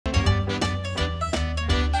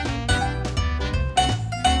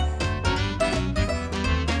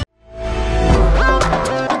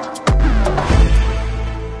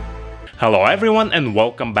Hello everyone and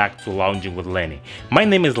welcome back to Lounging with Lenny. My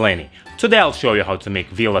name is Lenny. Today I'll show you how to make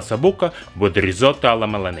Veal Osso Buco with Risotto Alla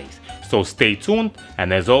Milanese. So stay tuned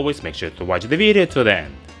and as always make sure to watch the video to the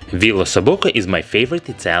end. Veal Osso Buco is my favorite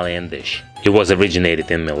Italian dish. It was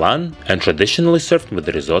originated in Milan and traditionally served with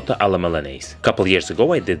risotto alla Milanese. A couple years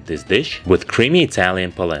ago I did this dish with creamy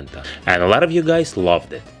Italian polenta and a lot of you guys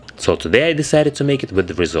loved it. So today I decided to make it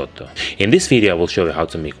with risotto. In this video I will show you how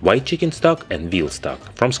to make white chicken stock and veal stock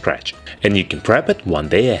from scratch. And you can prep it one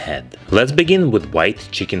day ahead. Let's begin with white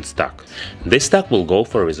chicken stock. This stock will go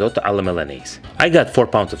for risotto alla Milanese. I got 4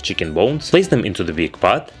 pounds of chicken bones, placed them into the big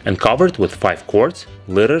pot and covered with 5 quarts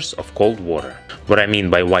liters of cold water. What I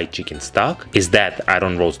mean by white chicken stock is that I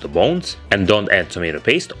don't roast the bones and don't add tomato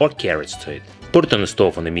paste or carrots to it. Put it on the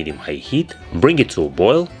stove on a medium-high heat, bring it to a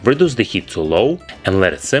boil, reduce the heat to low and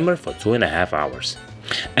let it simmer for 2.5 hours.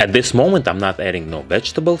 At this moment I'm not adding no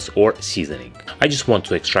vegetables or seasoning. I just want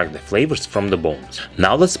to extract the flavors from the bones.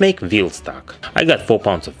 Now let's make veal stock. I got 4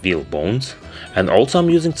 pounds of veal bones and also I'm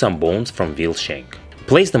using some bones from veal shank.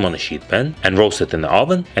 Place them on a sheet pan and roast it in the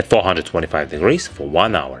oven at 425 degrees for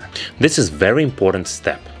 1 hour. This is very important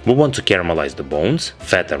step. We want to caramelize the bones,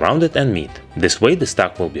 fat around it and meat. This way the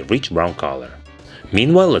stock will be rich brown color.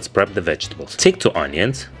 Meanwhile, let's prep the vegetables. Take 2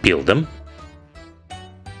 onions, peel them,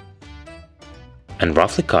 and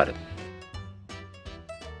roughly cut it.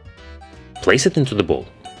 Place it into the bowl.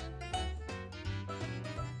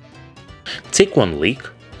 Take 1 leek,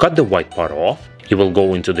 cut the white part off, it will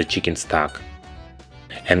go into the chicken stock,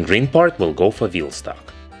 and green part will go for veal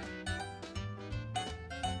stock.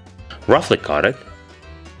 Roughly cut it.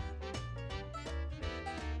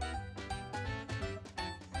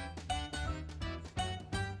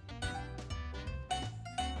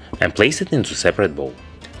 And place it into separate bowl.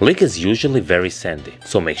 Leek is usually very sandy,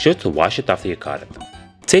 so make sure to wash it after you cut it.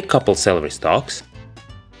 Take couple celery stalks,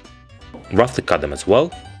 roughly cut them as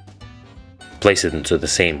well, place it into the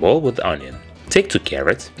same bowl with the onion. Take 2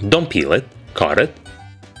 carrots, don't peel it, cut it,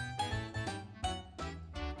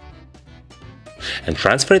 and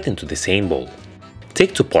transfer it into the same bowl.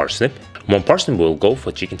 Take 2 parsnip, 1 parsnip will go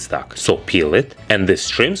for chicken stock, so peel it, and the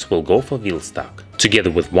strips will go for veal stock,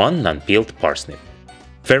 together with 1 non-peeled parsnip.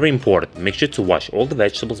 Very important, make sure to wash all the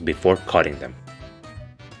vegetables before cutting them.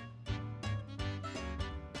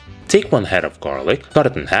 Take 1 head of garlic, cut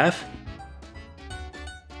it in half,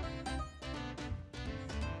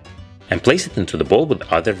 and place it into the bowl with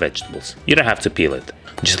other vegetables. You don't have to peel it,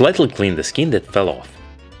 just lightly clean the skin that fell off.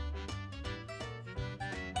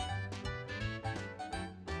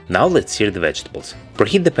 Now let's sear the vegetables.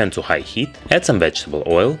 Preheat the pan to high heat, add some vegetable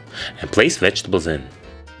oil, and place vegetables in.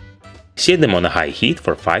 Sear them on a high heat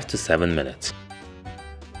for 5 to 7 minutes.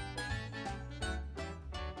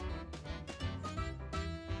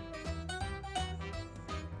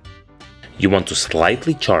 You want to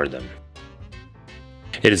slightly char them.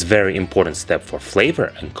 It is a very important step for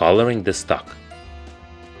flavor and coloring the stock.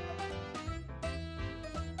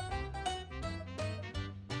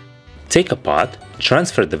 Take a pot,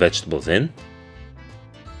 transfer the vegetables in,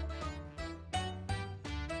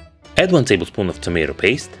 add 1 tablespoon of tomato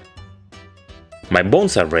paste. My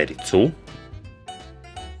bones are ready too.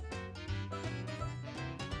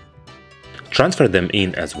 Transfer them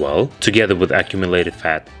in as well, together with accumulated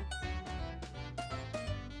fat.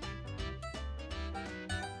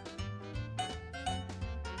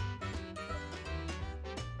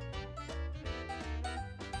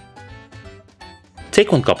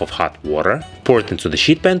 Take 1 cup of hot water, pour it into the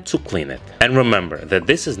sheet pan to clean it. And remember that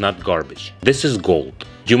this is not garbage, this is gold.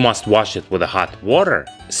 You must wash it with the hot water,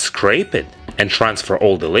 scrape it, and transfer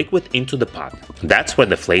all the liquid into the pot. That's where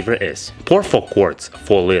the flavor is. Pour 4 quarts,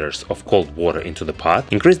 4 liters of cold water into the pot,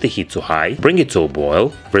 increase the heat to high, bring it to a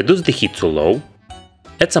boil, reduce the heat to low,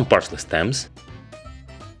 add some parsley stems,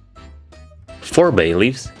 4 bay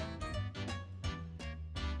leaves,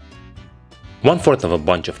 1/4 of a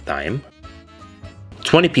bunch of thyme,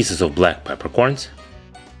 20 pieces of black peppercorns,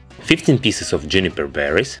 15 pieces of juniper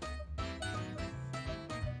berries,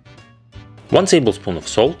 1 tablespoon of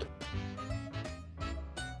salt.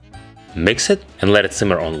 Mix it and let it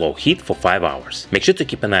simmer on low heat for 5 hours. Make sure to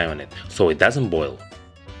keep an eye on it, so it doesn't boil.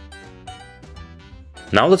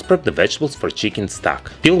 Now let's prep the vegetables for chicken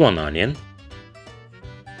stock. Peel 1 onion,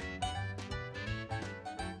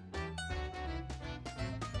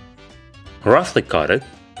 roughly cut it,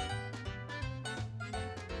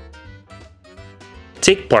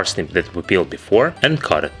 take parsnip that we peeled before and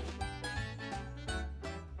cut it,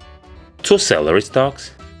 2 celery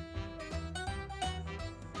stalks,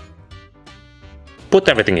 put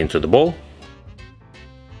everything into the bowl,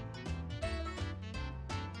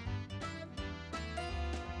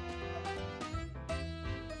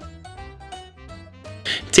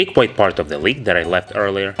 Take white part of the leek that I left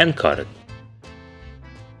earlier and cut it.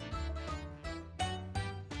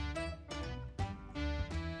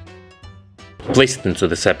 Place it into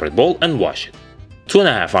the separate bowl and wash it.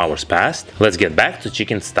 2.5 hours passed, let's get back to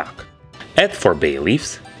chicken stock. Add 4 bay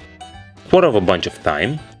leaves, quarter of a bunch of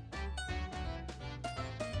thyme,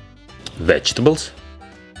 vegetables,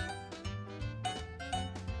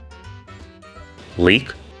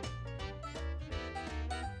 leek,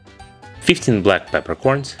 15 black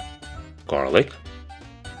peppercorns, garlic,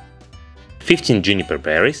 15 juniper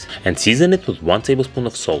berries, and season it with 1 tablespoon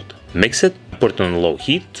of salt. Mix it, put it on low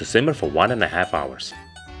heat to simmer for 1.5 hours.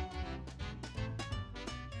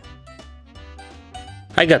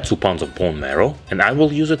 I got 2 pounds of bone marrow and I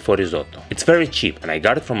will use it for risotto. It's very cheap and I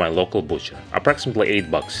got it from my local butcher, approximately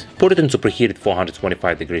 8 bucks. Put it into preheated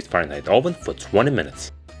 425 degrees Fahrenheit oven for 20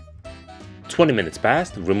 minutes. 20 minutes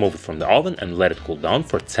passed, remove it from the oven and let it cool down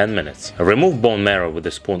for 10 minutes. Remove bone marrow with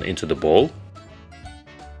a spoon into the bowl.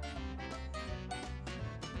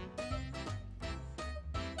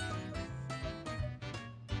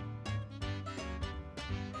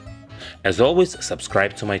 As always,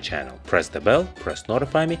 subscribe to my channel, press the bell, press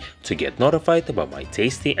notify me to get notified about my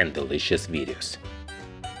tasty and delicious videos.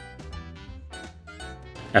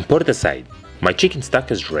 And put it aside. My chicken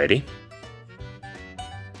stock is ready.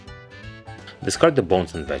 Discard the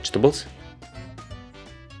bones and vegetables.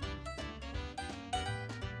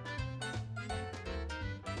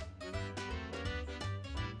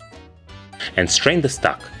 And strain the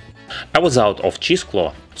stock. I was out of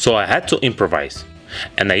cheesecloth, so I had to improvise.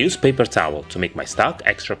 And I used paper towel to make my stock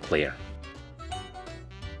extra clear.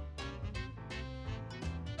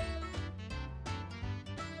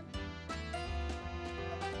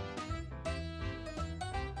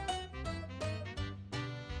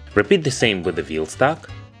 Repeat the same with the veal stock.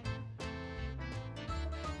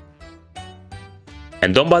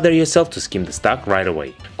 And don't bother yourself to skim the stock right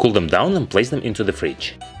away. Cool them down and place them into the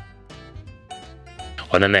fridge.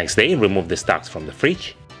 On the next day, remove the stocks from the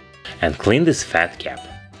fridge and clean this fat cap.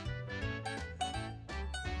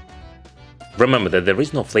 Remember that there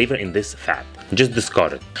is no flavor in this fat, just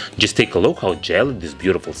discard it. Just take a look how jelly these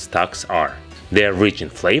beautiful stocks are. They are rich in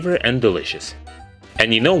flavor and delicious.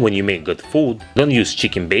 And you know, when you make good food, don't use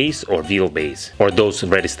chicken base or veal base or those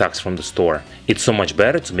ready stocks from the store. It's so much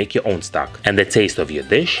better to make your own stock, and the taste of your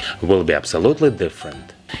dish will be absolutely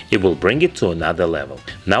different. It will bring it to another level.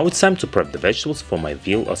 Now it's time to prep the vegetables for my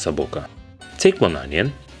veal osso buco. Take 1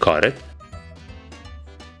 onion, cut it,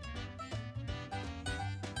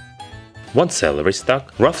 1 celery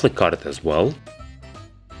stalk, roughly cut it as well,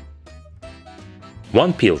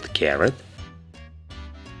 1 peeled carrot,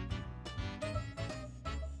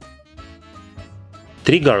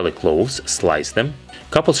 3 garlic cloves, slice them,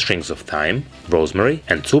 couple strings of thyme, rosemary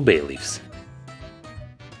and 2 bay leaves.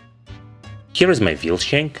 Here is my veal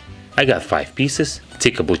shank. I got 5 pieces.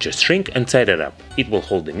 Take a butcher's shrink and tie it up. It will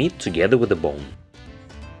hold the meat together with the bone.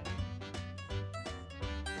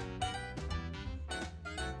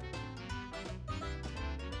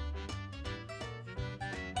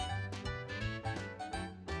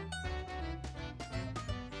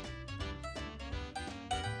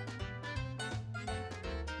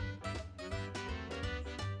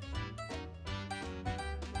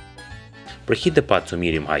 Preheat the pot to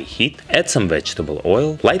medium-high heat, add some vegetable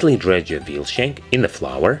oil, lightly dredge your veal shank in the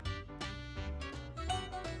flour,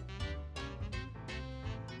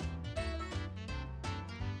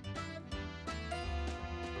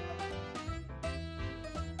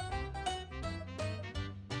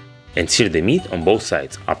 and sear the meat on both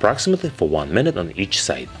sides, approximately for 1 minute on each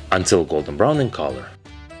side, until golden brown in color.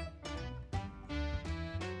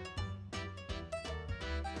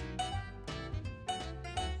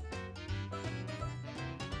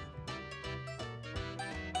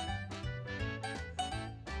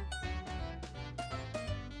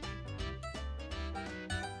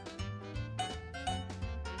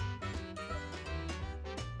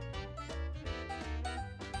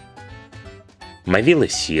 My veal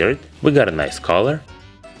is seared, we got a nice color.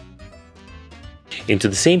 Into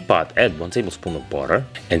the same pot add 1 tablespoon of butter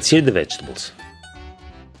and sear the vegetables.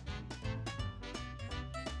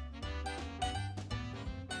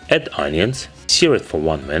 Add onions, sear it for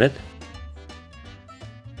 1 minute.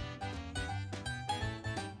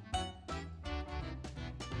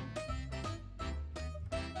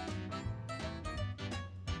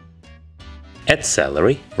 Add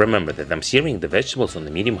celery, remember that I'm searing the vegetables on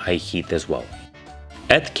the medium-high heat as well.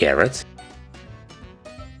 Add carrots,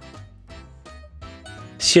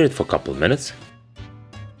 sear it for a couple of minutes,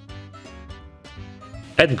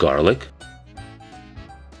 add garlic,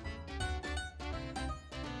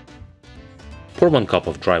 Pour 1 cup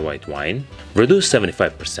of dry white wine, reduce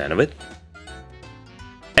 75% of it,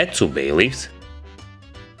 add 2 bay leaves,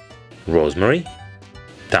 rosemary,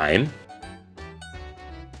 thyme,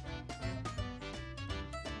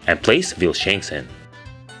 and place veal shanks in.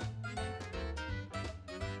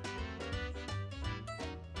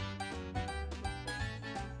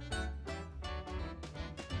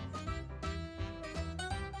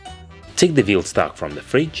 Take the veal stock from the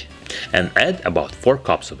fridge and add about 4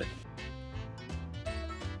 cups of it.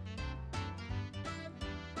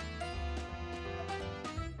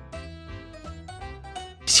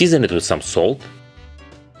 Season it with some salt,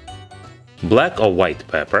 black or white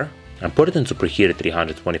pepper, and put it into preheated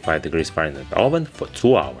 325 degrees Fahrenheit oven for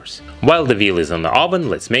 2 hours. While the veal is in the oven,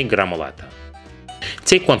 let's make gremolata.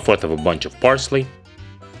 Take 1/4 of a bunch of parsley,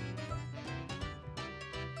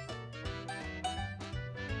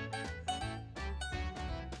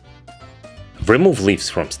 remove leaves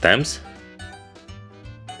from stems,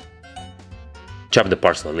 chop the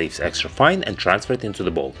parsley leaves extra fine and transfer it into the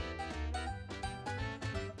bowl.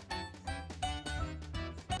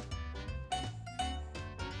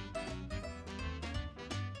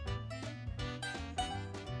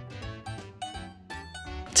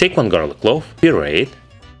 Take 1 garlic clove, puree it,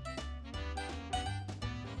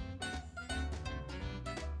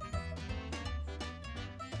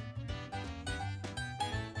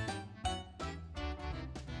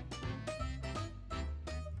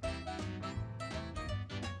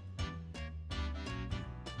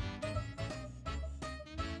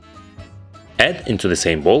 add into the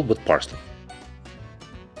same bowl with parsley.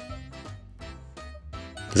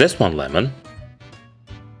 Zest 1 lemon,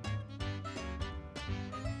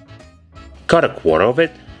 cut 1/4 of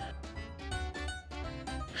it,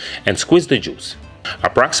 and squeeze the juice,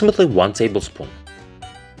 approximately 1 tablespoon.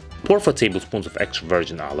 Pour 4 tablespoons of extra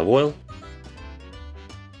virgin olive oil,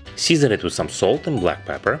 season it with some salt and black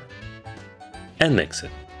pepper, and mix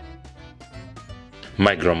it.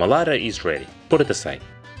 My gremolata is ready, put it aside.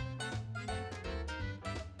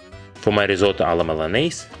 For my risotto alla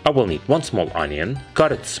milanese, I will need 1 small onion,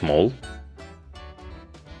 cut it small,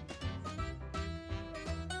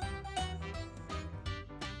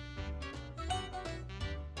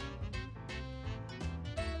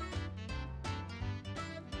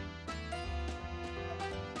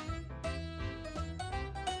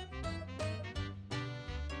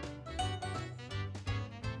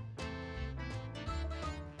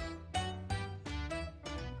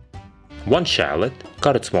 1 shallot,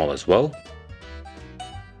 cut it small as well,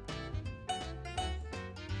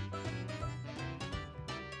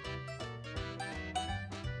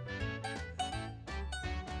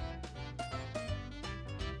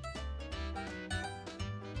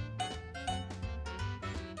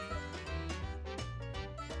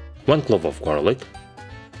 one clove of garlic,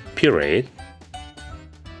 puree it,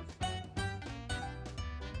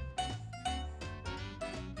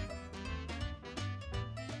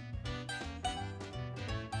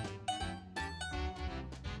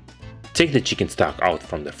 take the chicken stock out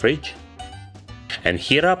from the fridge and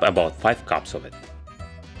heat up about 5 cups of it.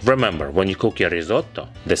 Remember, when you cook your risotto,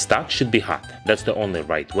 the stock should be hot. That's the only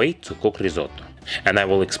right way to cook risotto, and I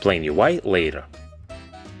will explain you why later.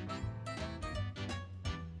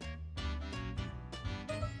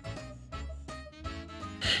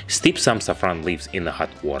 Steep some saffron leaves in the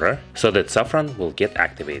hot water so that saffron will get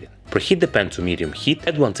activated. Preheat the pan to medium heat,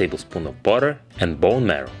 add 1 tablespoon of butter and bone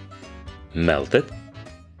marrow. Melt it.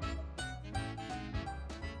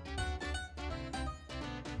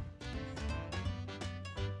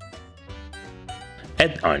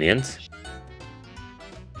 Add onions,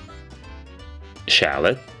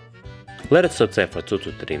 shallot, let it saute for 2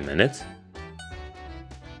 to 3 minutes.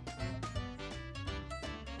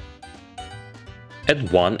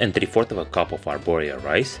 Add 1 3/4 cup of arborio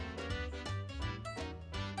rice.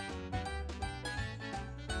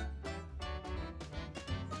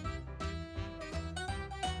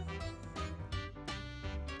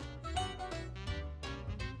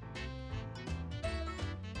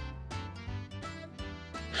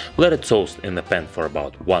 Let it toast in the pan for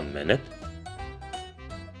about 1 minute.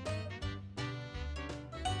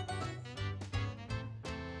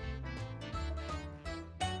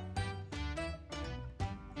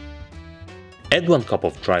 Add 1 cup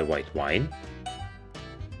of dry white wine.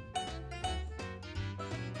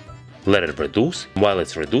 Let it reduce. While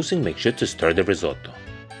it's reducing, make sure to stir the risotto.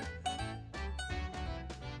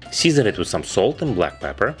 Season it with some salt and black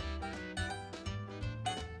pepper.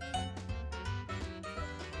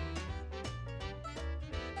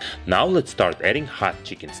 Now let's start adding hot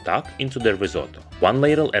chicken stock into the risotto, 1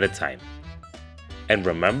 ladle at a time. and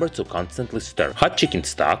remember to constantly stir. Hot chicken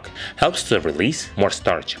stock helps to release more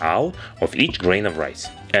starch out of each grain of rice,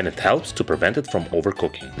 and it helps to prevent it from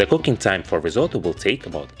overcooking. The cooking time for risotto will take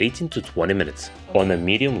about 18 to 20 minutes on a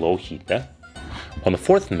medium-low heat. On the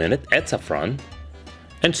 4th minute, add saffron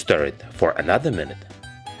and stir it for another minute.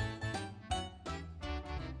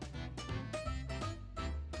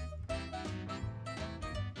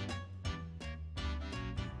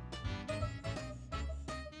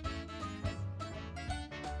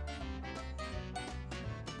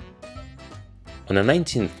 On the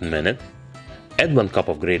 19th minute, add 1 cup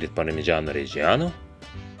of grated Parmigiano Reggiano,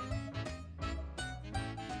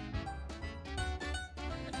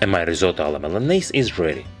 and my risotto alla Milanese is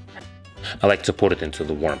ready. I like to put it into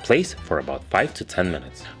the warm place for about 5 to 10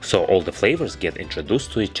 minutes, so all the flavors get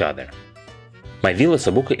introduced to each other. My Veal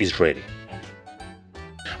Osso Buco is ready.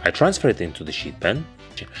 I transfer it into the sheet pan.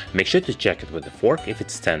 Make sure to check it with a fork if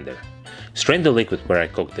it's tender. Strain the liquid where I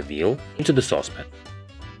cooked the veal into the saucepan.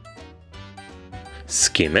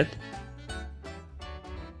 Skim it.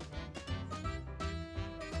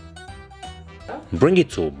 Bring it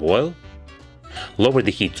to a boil. Lower the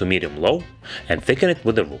heat to medium-low and thicken it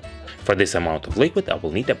with a roux. For this amount of liquid, I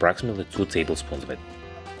will need approximately 2 tablespoons of it.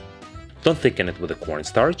 Don't thicken it with the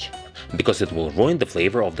cornstarch, because it will ruin the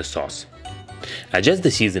flavor of the sauce. Adjust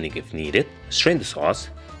the seasoning if needed, strain the sauce,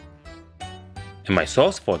 and my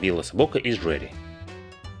sauce for Veal Osso Buco is ready.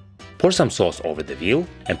 Pour some sauce over the veal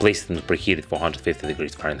and place it in the preheated 450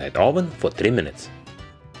 degrees Fahrenheit oven for 3 minutes.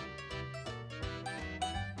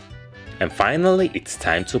 And finally, it's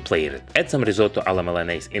time to plate it. Add some risotto alla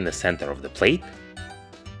Milanese in the center of the plate.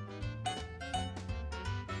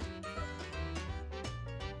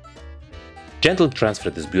 Gently transfer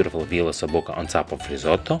this beautiful Veal Osso Buco on top of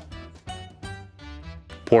risotto.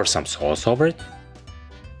 Pour some sauce over it.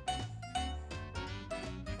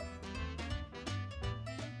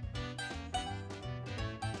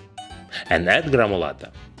 And add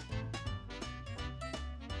gremolata.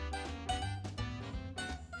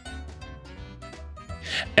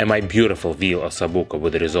 And my beautiful Veal Osso Buco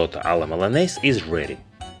with risotto alla Milanese is ready.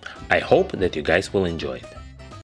 I hope that you guys will enjoy it.